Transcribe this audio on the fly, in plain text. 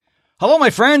Hello,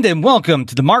 my friend, and welcome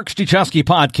to the Mark Struczewski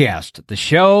Podcast, the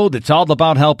show that's all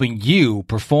about helping you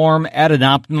perform at an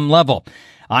optimum level.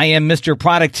 I am Mr.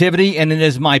 Productivity, and it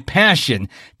is my passion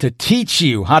to teach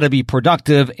you how to be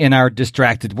productive in our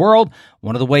distracted world.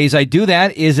 One of the ways I do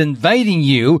that is inviting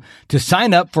you to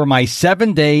sign up for my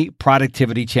 7-day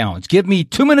productivity challenge. Give me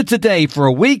 2 minutes a day for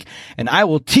a week, and I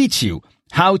will teach you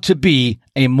how to be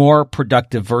a more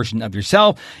productive version of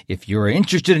yourself. If you're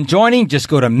interested in joining, just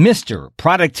go to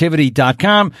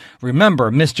MrProductivity.com.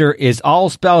 Remember, Mr. is all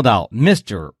spelled out,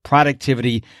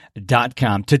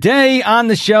 MrProductivity.com. Today on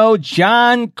the show,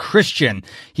 John Christian.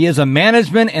 He is a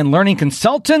management and learning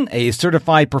consultant, a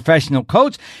certified professional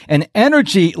coach, an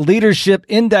energy leadership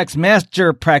index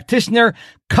master practitioner,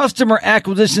 customer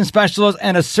acquisition specialist,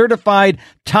 and a certified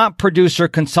top producer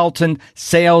consultant,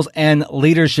 sales and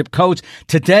leadership coach.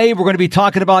 Today, we're going to be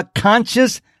talking about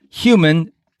conscious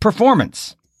human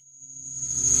performance.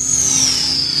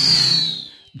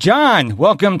 John,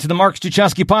 welcome to the Mark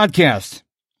Struczewski Podcast.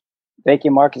 Thank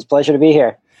you, Mark. It's a pleasure to be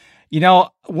here. You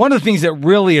know, one of the things that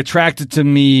really attracted to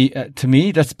me,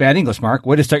 that's bad English, Mark,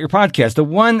 way to start your podcast.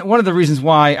 One of the reasons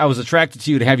why I was attracted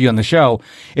to you to have you on the show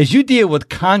is you deal with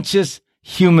conscious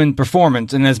human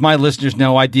performance. And as my listeners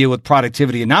know, I deal with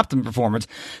productivity and optimum performance.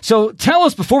 So tell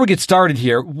us, before we get started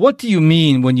here, what do you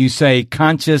mean when you say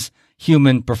conscious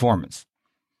human performance?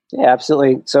 Yeah,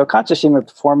 absolutely. So conscious human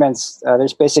performance,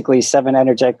 there's basically 7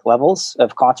 energetic levels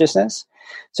of consciousness.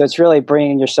 So it's really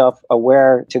bringing yourself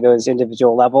aware to those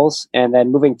individual levels and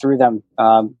then moving through them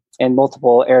in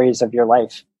multiple areas of your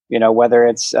life, you know, whether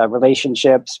it's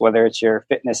relationships, whether it's your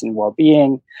fitness and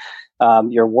well-being,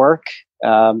 your work,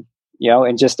 and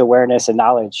just awareness and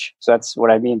knowledge. So that's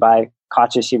what I mean by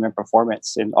conscious human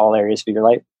performance in all areas of your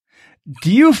life.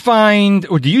 Do you find,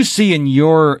 or do you see in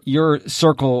your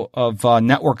circle of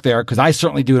network there, because I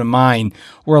certainly do in mine,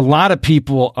 where a lot of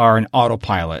people are in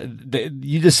autopilot?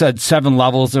 You just said 7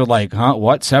 levels. They're like, huh,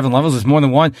 what? 7 levels? There's more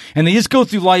than one. And they just go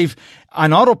through life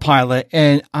on autopilot.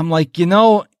 And I'm like,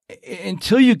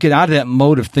 until you get out of that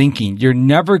mode of thinking, you're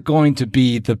never going to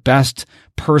be the best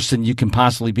person you can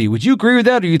possibly be. Would you agree with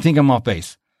that, or do you think I'm off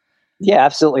base? Yeah,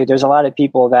 absolutely. There's a lot of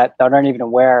people that aren't even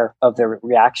aware of their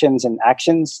reactions and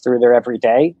actions through their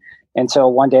everyday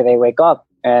until one day they wake up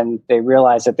and they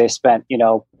realize that they spent,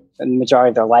 the majority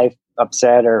of their life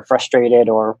upset or frustrated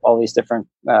or all these different,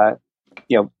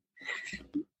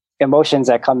 emotions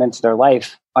that come into their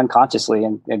life unconsciously,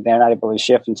 and they're not able to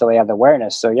shift until they have the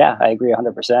awareness. So yeah, I agree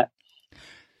 100%.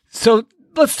 So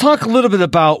let's talk a little bit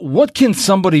about what can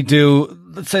somebody do.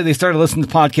 Let's say they started listening to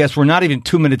the podcast. We're not even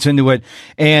 2 minutes into it,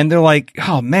 and they're like,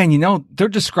 "Oh man, they're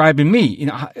describing me."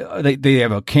 They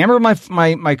have a camera in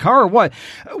my car, or what?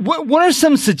 What are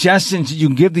some suggestions you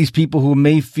can give these people who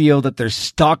may feel that they're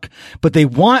stuck, but they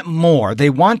want more? They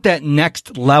want that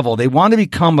next level. They want to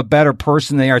become a better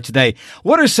person than they are today.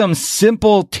 What are some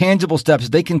simple, tangible steps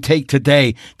they can take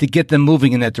today to get them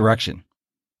moving in that direction?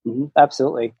 Mm-hmm.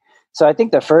 Absolutely. So I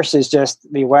think the first is just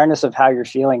the awareness of how you're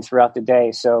feeling throughout the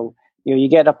day. So you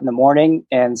get up in the morning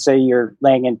and say you're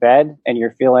laying in bed and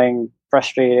you're feeling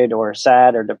frustrated or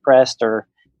sad or depressed, or,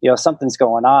 something's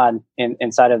going on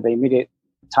inside of the immediate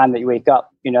time that you wake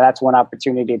up. That's one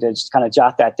opportunity to just kind of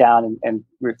jot that down and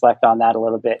reflect on that a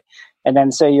little bit. And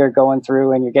then say you're going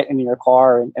through and you're getting in your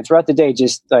car and throughout the day,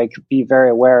 just like be very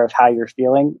aware of how you're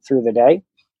feeling through the day.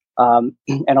 And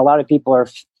a lot of people are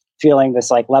feeling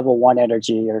this like level 1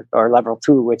 energy or level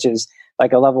 2, which is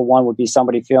like a level 1 would be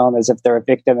somebody feeling as if they're a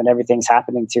victim and everything's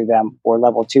happening to them. Or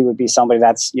level 2 would be somebody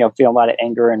that's, feeling a lot of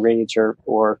anger and rage or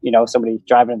somebody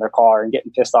driving in their car and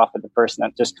getting pissed off at the person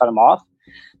that just cut them off.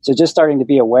 So just starting to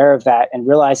be aware of that and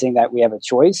realizing that we have a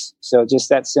choice. So just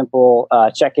that simple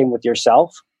check in with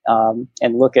yourself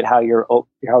and look at how you're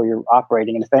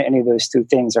operating. And if any of those 2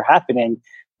 things are happening,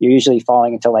 you're usually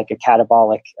falling into like a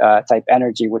catabolic type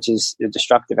energy, which is a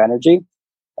destructive energy.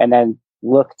 And then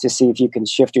look to see if you can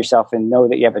shift yourself and know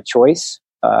that you have a choice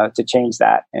to change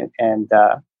that. And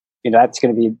that's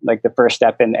going to be like the first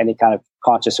step in any kind of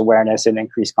conscious awareness and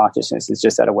increased consciousness is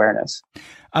just that awareness.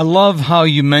 I love how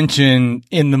you mention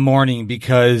in the morning,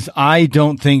 because I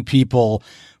don't think people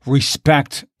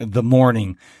respect the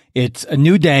morning. It's a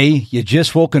new day. You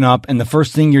just woken up, and the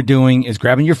first thing you're doing is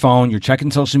grabbing your phone. You're checking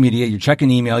social media. You're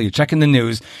checking email. You're checking the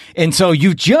news. And so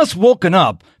you've just woken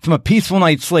up from a peaceful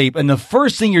night's sleep, and the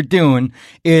first thing you're doing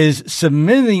is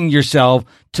submitting yourself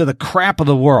to the crap of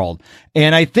the world.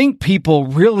 And I think people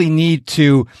really need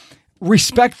to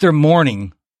respect their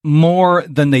morning more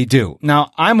than they do.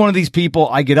 Now, I'm one of these people.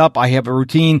 I get up, I have a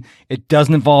routine. It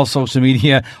doesn't involve social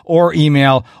media or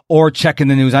email or checking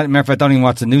the news. As a matter of fact, I don't even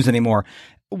watch the news anymore.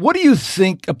 what do you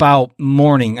think about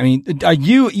morning? I mean,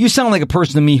 you sound like a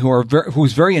person to me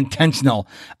who's very intentional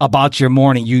about your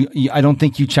morning. I don't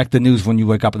think you check the news when you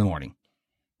wake up in the morning.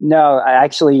 No, I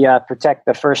actually protect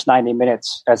the first 90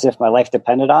 minutes as if my life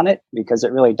depended on it, because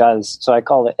it really does. So I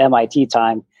call it MIT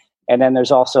time. And then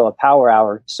there's also a power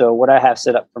hour. So what I have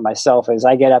set up for myself is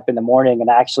I get up in the morning and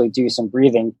I actually do some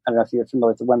breathing. I don't know if you're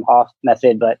familiar with the Wim Hof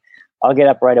method, but I'll get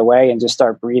up right away and just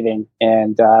start breathing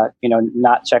and,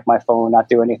 not check my phone, not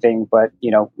do anything, but,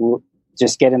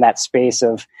 just get in that space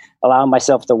of allowing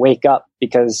myself to wake up.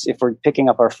 Because if we're picking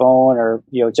up our phone or,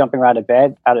 jumping out of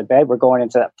bed, we're going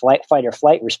into that fight or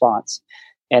flight response.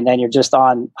 And then you're just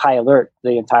on high alert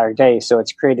the entire day. So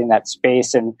it's creating that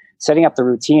space and setting up the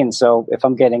routine. So if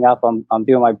I'm getting up, I'm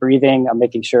doing my breathing, I'm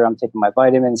making sure I'm taking my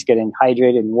vitamins, getting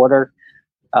hydrated in water,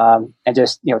 and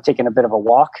just, taking a bit of a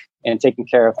walk and taking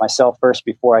care of myself first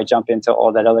before I jump into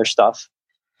all that other stuff.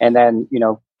 And then,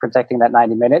 protecting that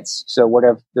 90 minutes. So what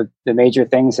are the major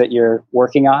things that you're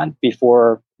working on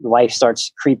before life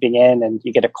starts creeping in and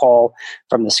you get a call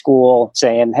from the school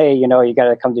saying, hey, you got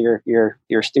to come to your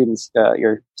students'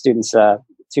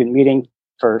 student meeting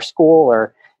for school,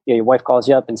 or your wife calls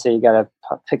you up and say you got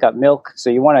to pick up milk. So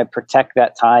you want to protect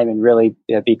that time and really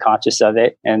be conscious of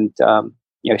it and,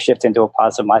 shift into a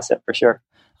positive mindset for sure.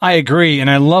 I agree. And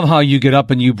I love how you get up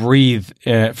and you breathe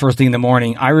first thing in the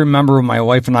morning. I remember when my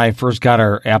wife and I first got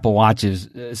our Apple Watches,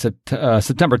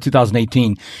 September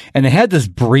 2018, and they had this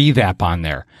breathe app on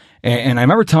there. And I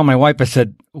remember telling my wife, I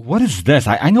said, what is this?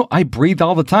 I know I breathe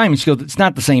all the time. And she goes, it's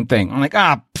not the same thing. I'm like,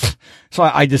 so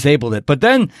I disabled it. But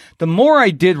then the more I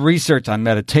did research on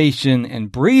meditation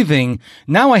and breathing,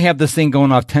 now I have this thing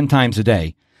going off 10 times a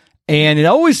day. And it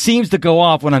always seems to go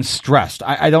off when I'm stressed.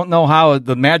 I don't know how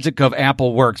the magic of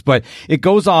Apple works, but it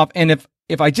goes off. And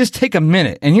if I just take a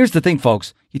minute, and here's the thing,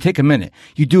 folks, you take a minute,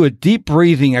 you do a deep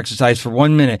breathing exercise for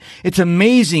 1 minute. It's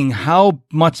amazing how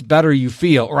much better you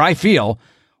feel, or I feel,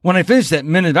 when I finish that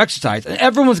minute of exercise. And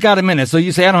everyone's got a minute. So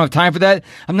you say, I don't have time for that.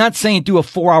 I'm not saying do a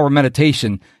 4-hour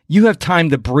meditation. You have time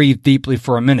to breathe deeply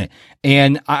for a minute.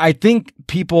 And I think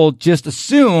people just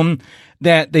assume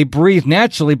that they breathe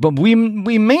naturally, but we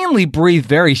mainly breathe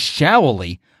very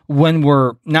shallowly when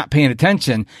we're not paying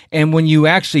attention. And when you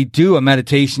actually do a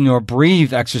meditation or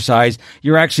breathe exercise,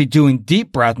 you're actually doing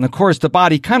deep breath. And of course, the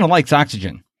body kind of likes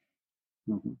oxygen.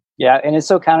 Mm-hmm. Yeah. And it's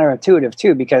so counterintuitive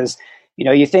too, because,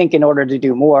 you think in order to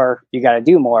do more, you got to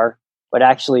do more, but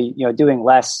actually, doing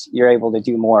less, you're able to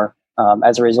do more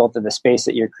as a result of the space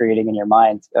that you're creating in your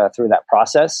mind through that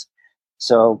process.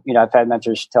 So, I've had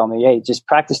mentors tell me, hey, just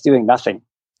practice doing nothing,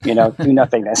 do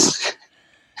nothingness.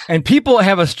 And people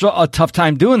have a tough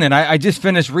time doing that. I just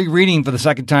finished rereading for the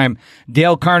second time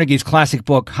Dale Carnegie's classic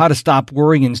book, How to Stop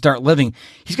Worrying and Start Living.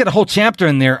 He's got a whole chapter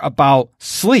in there about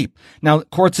sleep. Now, of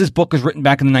course, this book was written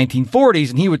back in the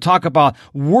 1940s, and he would talk about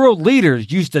world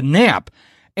leaders used to nap.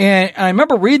 And I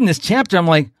remember reading this chapter, I'm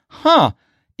like,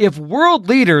 if world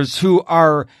leaders who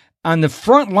are on the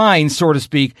front line, so to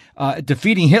speak,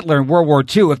 defeating Hitler in World War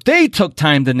II, if they took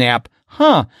time to nap,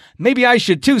 maybe I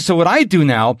should too. So what I do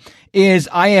now is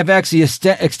I have actually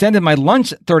extended my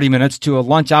lunch 30 minutes to a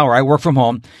lunch hour. I work from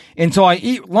home. And so I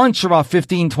eat lunch for about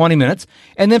 15, 20 minutes.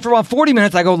 And then for about 40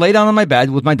 minutes, I go lay down on my bed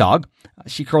with my dog.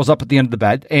 She curls up at the end of the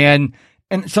bed. And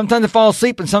sometimes I fall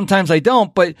asleep and sometimes I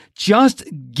don't. But just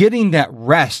getting that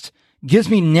rest gives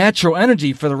me natural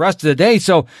energy for the rest of the day.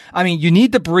 So, you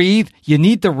need to breathe. You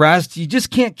need to rest. You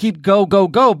just can't keep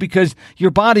go because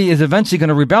your body is eventually going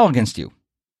to rebel against you.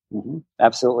 Mm-hmm.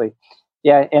 Absolutely.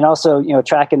 Yeah. And also,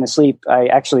 tracking the sleep, I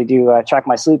actually do track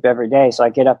my sleep every day. So I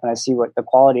get up and I see what the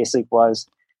quality of sleep was.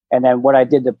 And then what I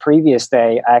did the previous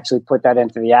day, I actually put that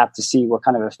into the app to see what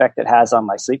kind of effect it has on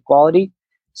my sleep quality.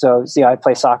 So, I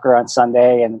play soccer on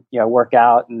Sunday and, work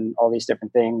out and all these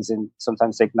different things and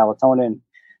sometimes take melatonin.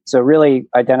 So really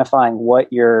identifying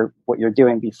what you're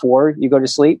doing before you go to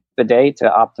sleep the day to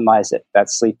optimize it, that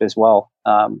sleep as well,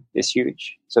 is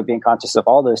huge. So being conscious of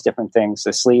all those different things,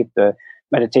 the sleep, the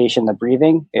meditation, the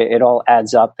breathing, it all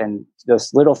adds up. And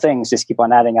those little things just keep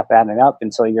on adding up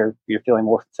until you're feeling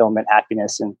more fulfillment,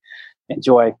 happiness, and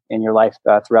joy in your life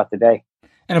throughout the day.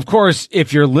 And of course,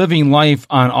 if you're living life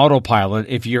on autopilot,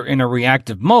 if you're in a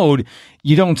reactive mode,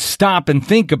 you don't stop and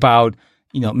think about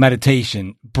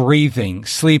meditation, breathing,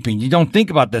 sleeping. You don't think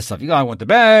about this stuff. I went to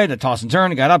bed, I tossed and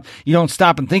turned, I got up. You don't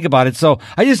stop and think about it. So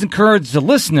I just encourage the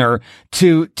listener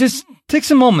to just take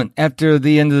some moment after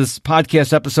the end of this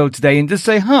podcast episode today and just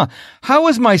say, how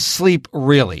is my sleep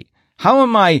really? How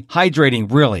am I hydrating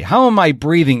really? How am I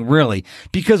breathing really?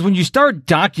 Because when you start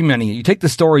documenting it, you take the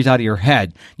stories out of your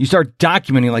head, you start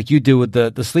documenting like you do with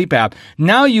the sleep app.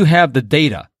 Now you have the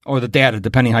data. or the data,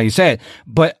 depending how you say it.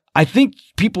 But I think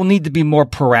people need to be more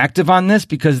proactive on this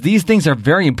because these things are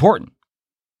very important.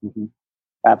 Mm-hmm.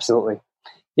 Absolutely.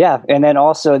 Yeah. And then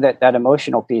also that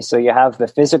emotional piece. So you have the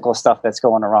physical stuff that's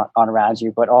going on around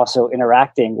you, but also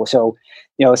interacting. So,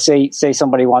 say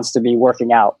somebody wants to be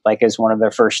working out, like as one of their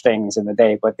first things in the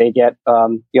day, but they get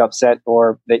upset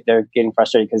or they're getting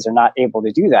frustrated because they're not able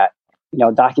to do that.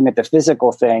 Document the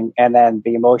physical thing and then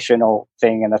the emotional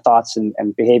thing and the thoughts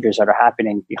and behaviors that are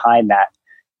happening behind that.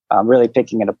 Really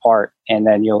picking it apart, and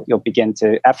then you'll begin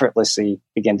to effortlessly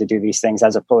begin to do these things,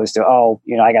 as opposed to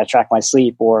I got to track my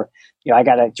sleep, or I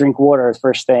got to drink water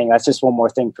first thing. That's just one more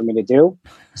thing for me to do.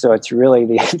 So it's really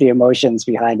the emotions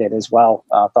behind it as well,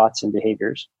 thoughts and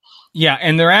behaviors. Yeah,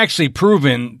 and they're actually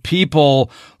proven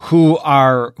people who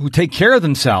take care of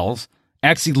themselves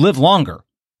actually live longer.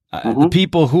 The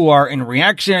people who are in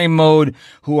reactionary mode,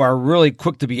 who are really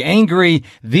quick to be angry,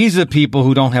 these are people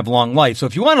who don't have long life. So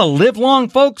if you want to live long,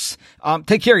 folks,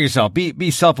 take care of yourself.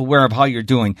 Be self-aware of how you're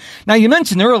doing. Now, you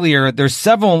mentioned earlier there's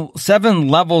 7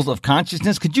 levels of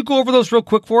consciousness. Could you go over those real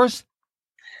quick for us?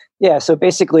 Yeah, so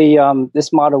basically,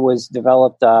 this model was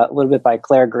developed a little bit by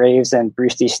Claire Graves and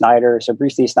Bruce D. Snyder. So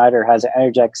Bruce D. Snyder has an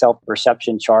energetic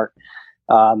self-perception chart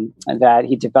that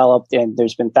he developed, and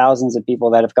there's been thousands of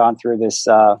people that have gone through this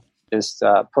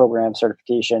program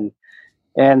certification.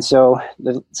 And so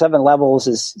the 7 levels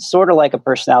is sort of like a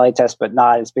personality test, but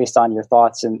not. It's based on your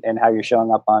thoughts and how you're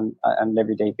showing up on an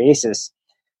everyday basis.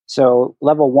 So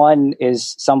level 1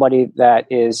 is somebody that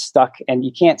is stuck and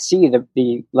you can't see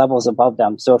the levels above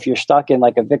them. So if you're stuck in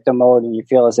like a victim mode and you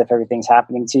feel as if everything's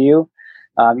happening to you,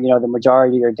 the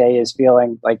majority of your day is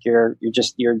feeling like you're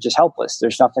just helpless.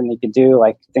 There's nothing you can do.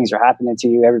 Like things are happening to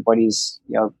you. Everybody's,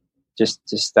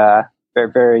 just very,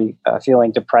 very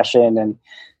feeling depression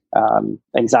and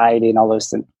anxiety and all those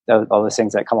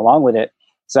things that come along with it.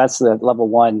 So that's the level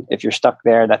 1. If you're stuck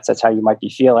there, that's how you might be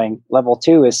feeling. Level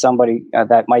 2 is somebody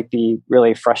that might be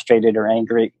really frustrated or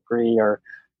angry or,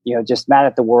 just mad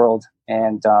at the world.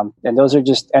 And those are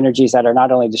just energies that are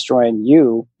not only destroying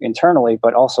you internally,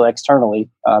 but also externally,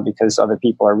 because other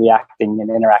people are reacting and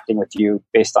interacting with you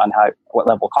based on what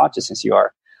level of consciousness you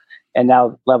are. And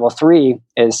now level 3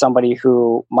 is somebody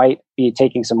who might be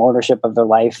taking some ownership of their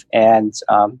life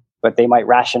but they might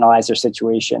rationalize their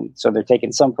situation. So they're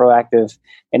taking some proactive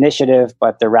initiative,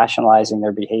 but they're rationalizing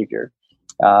their behavior.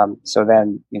 So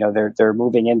then, they're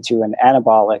moving into an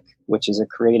anabolic, which is a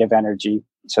creative energy.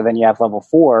 So then you have level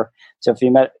 4. So if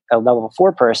you met a level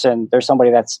 4 person, there's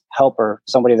somebody that's helper,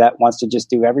 somebody that wants to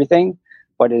just do everything,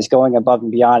 but is going above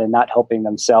and beyond and not helping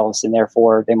themselves. And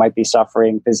therefore they might be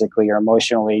suffering physically or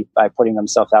emotionally by putting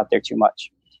themselves out there too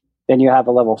much. Then you have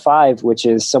a level 5, which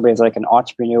is somebody that's like an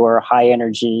entrepreneur, high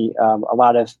energy, a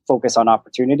lot of focus on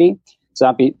opportunity. So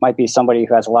that might be somebody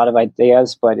who has a lot of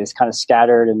ideas, but is kind of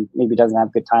scattered and maybe doesn't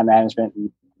have good time management.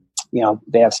 And,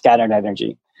 they have scattered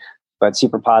energy, but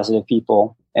super positive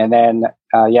people. And then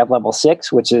you have level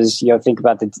 6, which is, think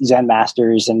about the Zen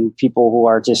masters and people who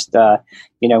are just,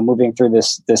 moving through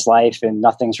this life and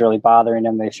nothing's really bothering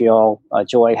them. They feel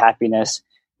joy, happiness.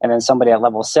 And then somebody at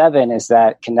level 7 is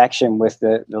that connection with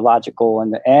the logical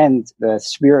and the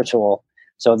spiritual.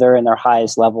 So they're in their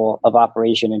highest level of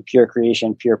operation and pure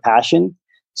creation, pure passion.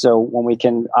 So when we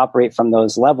can operate from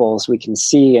those levels, we can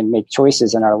see and make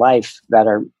choices in our life that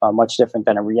are much different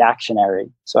than a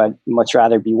reactionary. So I'd much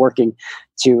rather be working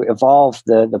to evolve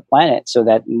the planet so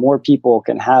that more people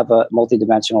can have a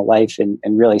multidimensional life and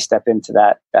really step into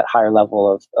that higher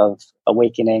level of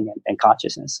awakening and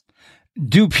consciousness.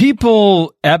 Do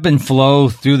people ebb and flow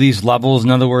through these levels?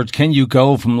 In other words, can you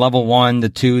go from level 1 to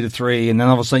 2 to 3, and then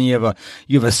all of a sudden you have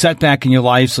a setback in your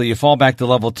life, so you fall back to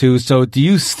level 2? So do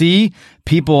you see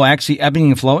people actually ebbing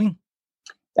and flowing?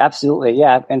 Absolutely,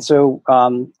 yeah. And so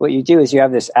what you do is you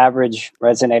have this average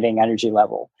resonating energy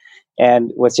level.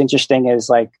 And what's interesting is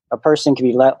like a person can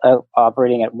be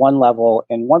operating at one level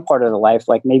in one part of the life,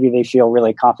 like maybe they feel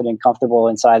really confident, comfortable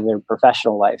inside their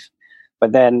professional life.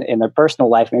 But then in their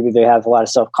personal life, maybe they have a lot of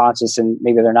self-conscious and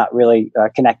maybe they're not really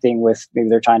connecting with, maybe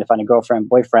they're trying to find a girlfriend,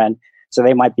 boyfriend. So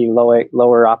they might be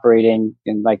lower operating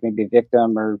in like maybe a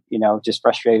victim or, just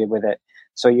frustrated with it.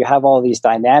 So you have all these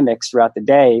dynamics throughout the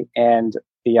day. And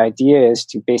the idea is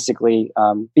to basically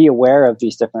be aware of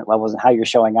these different levels and how you're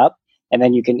showing up. And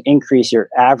then you can increase your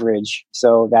average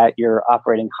so that you're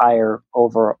operating higher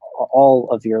over all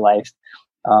of your life.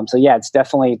 So yeah, it's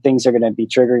definitely things are going to be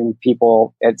triggering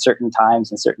people at certain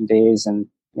times and certain days and,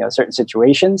 certain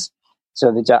situations.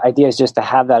 So the idea is just to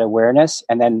have that awareness.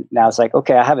 And then now it's like,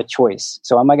 okay, I have a choice.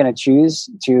 So am I going to choose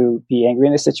to be angry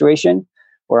in this situation?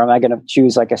 Or am I going to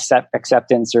choose like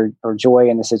acceptance or joy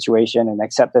in the situation and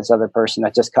accept this other person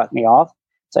that just cut me off?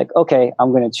 It's like, okay,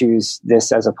 I'm going to choose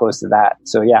this as opposed to that.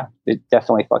 So yeah, it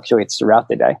definitely fluctuates throughout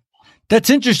the day. That's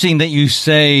interesting that you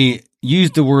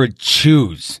use the word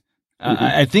choose.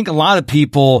 I think a lot of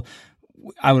people,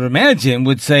 I would imagine,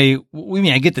 would say, "What do you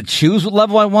mean I get to choose what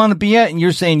level I want to be at?" And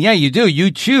you're saying, yeah, you do.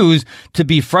 You choose to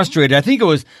be frustrated. I think it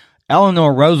was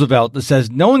Eleanor Roosevelt that says,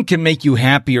 no one can make you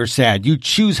happy or sad. You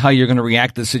choose how you're going to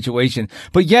react to the situation.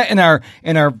 But yet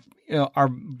in our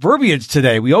verbiage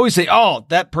today, we always say, oh,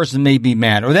 that person made me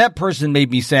mad or that person made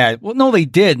me sad. Well, no, they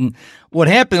didn't. What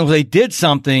happened was they did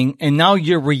something and now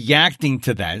you're reacting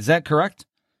to that. Is that correct?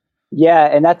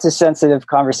 Yeah. And that's a sensitive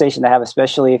conversation to have,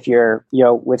 especially if you're,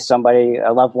 with somebody,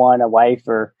 a loved one, a wife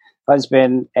or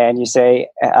husband, and you say,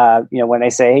 when they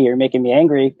say, hey, you're making me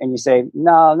angry, and you say,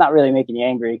 no, I'm not really making you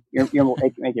angry. You're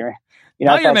making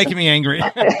now you're making me angry.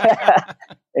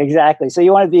 Exactly. So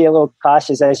you want to be a little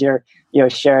cautious as you're,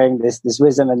 sharing this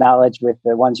wisdom and knowledge with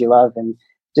the ones you love, and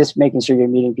just making sure you're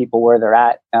meeting people where they're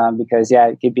at. Because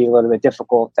it could be a little bit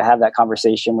difficult to have that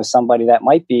conversation with somebody that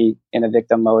might be in a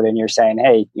victim mode, and you're saying,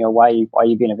 hey, why are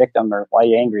you being a victim, or why are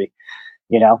you angry?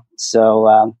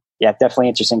 So, definitely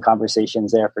interesting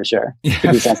conversations there for sure.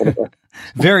 To be sensitive.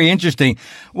 Very interesting.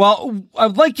 Well,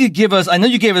 I'd like you to give us, I know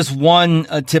you gave us one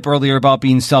tip earlier about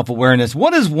being self-awareness.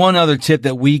 What is one other tip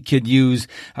that we could use,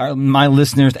 my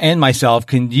listeners and myself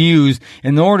can use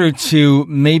in order to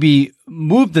maybe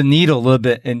move the needle a little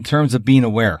bit in terms of being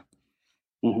aware?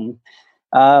 Mm-hmm.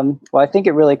 Well, I think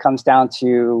it really comes down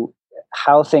to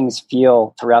how things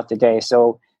feel throughout the day.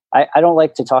 So I don't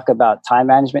like to talk about time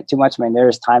management too much. I mean,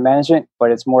 there's time management,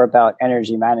 but it's more about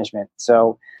energy management.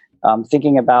 So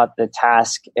thinking about the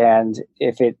task, and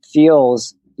if it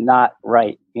feels not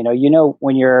right,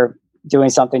 when you're doing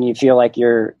something, you feel like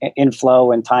you're in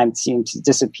flow and time seems to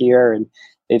disappear and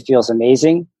it feels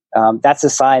amazing. That's a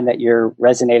sign that you're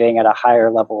resonating at a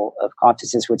higher level of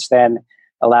consciousness, which then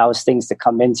allows things to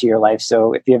come into your life.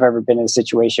 So if you've ever been in a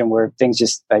situation where things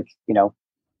just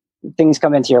things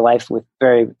come into your life with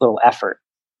very little effort,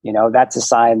 that's a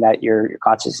sign that your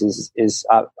consciousness is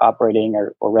operating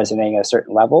or resonating at a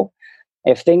certain level.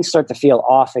 If things start to feel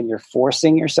off and you're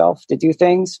forcing yourself to do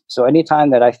things, so anytime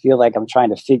that I feel like I'm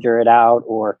trying to figure it out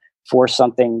or force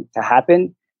something to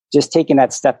happen, just taking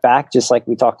that step back, just like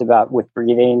we talked about with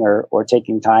breathing or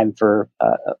taking time for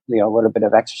a little bit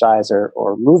of exercise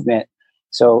or movement.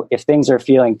 So if things are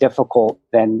feeling difficult,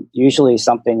 then usually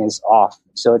something is off.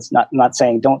 So it's not, I'm not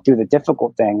saying don't do the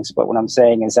difficult things, but what I'm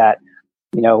saying is that,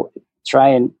 try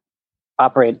and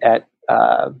operate at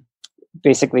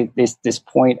basically this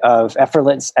point of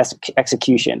effortless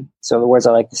execution. So the words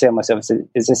I like to say to myself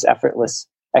is this effortless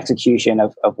execution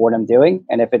of what I'm doing.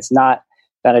 And if it's not,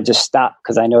 then I just stop,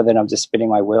 because I know that I'm just spinning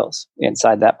my wheels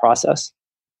inside that process.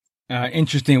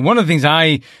 Interesting. One of the things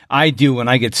I do when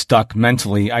I get stuck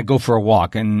mentally, I go for a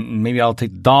walk, and maybe I'll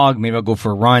take the dog, maybe I'll go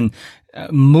for a run.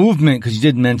 Movement, because you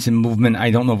did mention movement.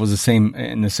 I don't know if it was the same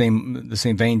in the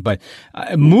same vein, but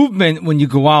movement when you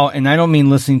go out, and I don't mean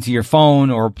listening to your phone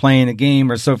or playing a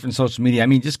game or surfing social media. I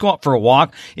mean, just go out for a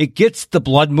walk. It gets the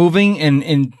blood moving,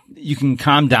 and you can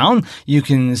calm down. You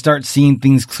can start seeing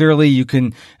things clearly. You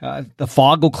can, the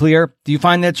fog will clear. Do you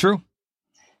find that true?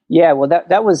 Yeah, well,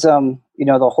 that was,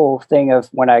 the whole thing of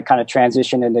when I kind of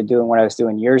transitioned into doing what I was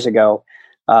doing years ago.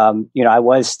 I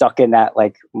was stuck in that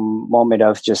moment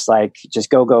of just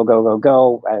go, go, go, go,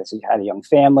 go. I had a young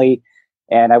family,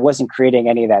 and I wasn't creating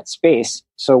any of that space.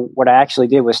 So what I actually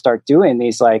did was start doing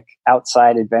these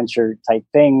outside adventure type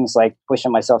things, like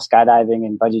pushing myself skydiving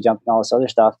and bungee jumping and all this other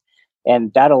stuff.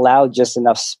 And that allowed just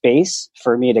enough space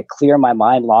for me to clear my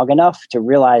mind long enough to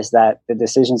realize that the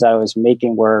decisions I was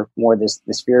making were more this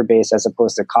fear-based, as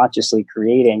opposed to consciously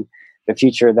creating the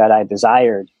future that I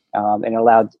desired. And it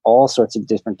allowed all sorts of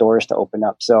different doors to open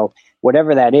up. So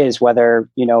whatever that is, whether,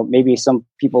 maybe some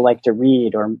people like to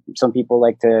read, or some people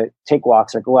like to take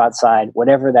walks or go outside,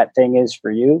 whatever that thing is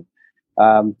for you,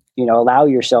 allow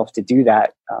yourself to do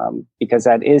that, because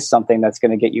that is something that's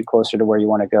going to get you closer to where you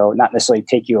want to go, not necessarily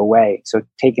take you away. So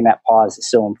taking that pause is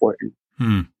so important.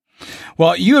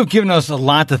 Well, you have given us a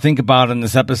lot to think about in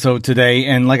this episode today.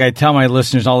 And like I tell my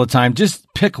listeners all the time, just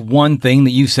pick one thing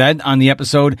that you said on the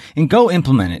episode and go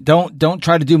implement it. Don't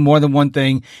try to do more than one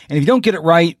thing. And if you don't get it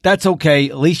right, that's okay.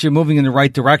 At least you're moving in the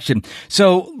right direction.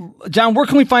 So, John, where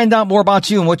can we find out more about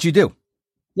you and what you do?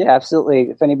 Yeah, absolutely.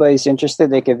 If anybody's interested,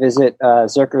 they can visit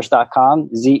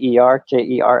Zerkers.com,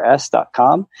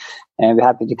 Zerkers.com. And we're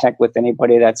happy to connect with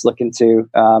anybody that's looking to,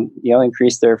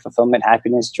 increase their fulfillment,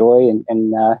 happiness, joy,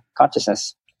 and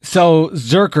consciousness. So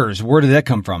Zerkers, where did that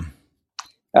come from?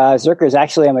 Zerkers,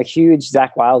 actually, I'm a huge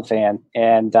Zach Wild fan,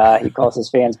 and he calls his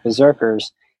fans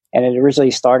berserkers. And it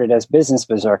originally started as business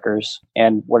berserkers.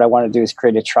 And what I want to do is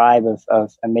create a tribe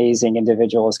of amazing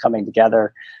individuals coming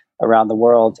together around the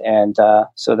world. And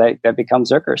so that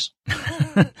becomes Zerkers.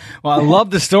 Well, I love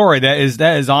the story. That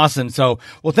is awesome. So,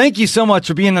 well, thank you so much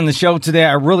for being on the show today.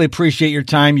 I really appreciate your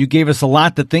time. You gave us a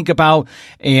lot to think about.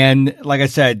 And like I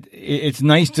said, it's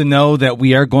nice to know that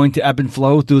we are going to ebb and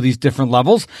flow through these different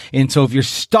levels. And so if you're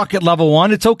stuck at level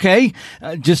 1, it's okay.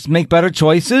 Just make better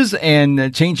choices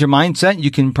and change your mindset.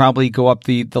 You can probably go up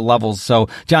the levels. So,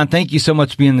 John, thank you so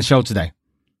much for being on the show today.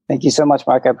 Thank you so much,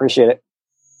 Mark. I appreciate it.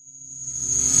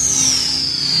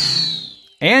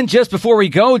 And just before we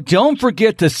go, don't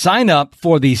forget to sign up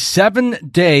for the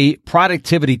 7-day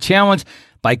productivity challenge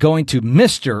by going to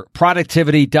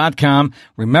MrProductivity.com.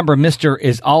 Remember, Mr.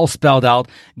 is all spelled out.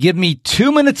 Give me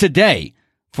 2 minutes a day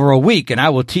for a week, and I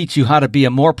will teach you how to be a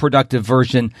more productive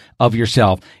version of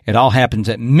yourself. It all happens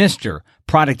at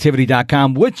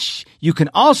MrProductivity.com, which you can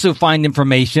also find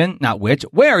information,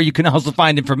 where you can also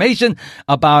find information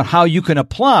about how you can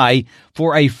apply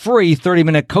for a free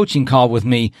 30-minute coaching call with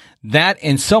me. That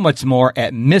and so much more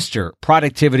at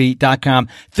MrProductivity.com.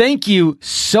 Thank you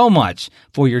so much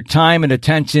for your time and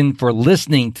attention, for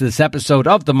listening to this episode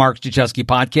of the Mark Struczewski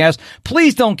Podcast.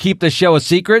 Please don't keep the show a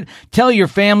secret. Tell your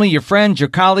family, your friends, your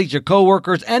colleagues, your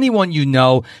coworkers, anyone you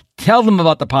know. Tell them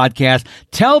about the podcast.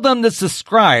 Tell them to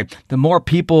subscribe. The more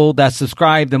people that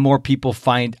subscribe, the more people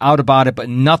find out about it, but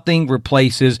nothing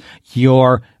replaces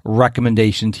your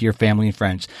recommendation to your family and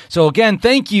friends. So again,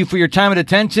 thank you for your time and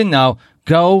attention. Now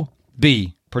go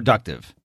be productive.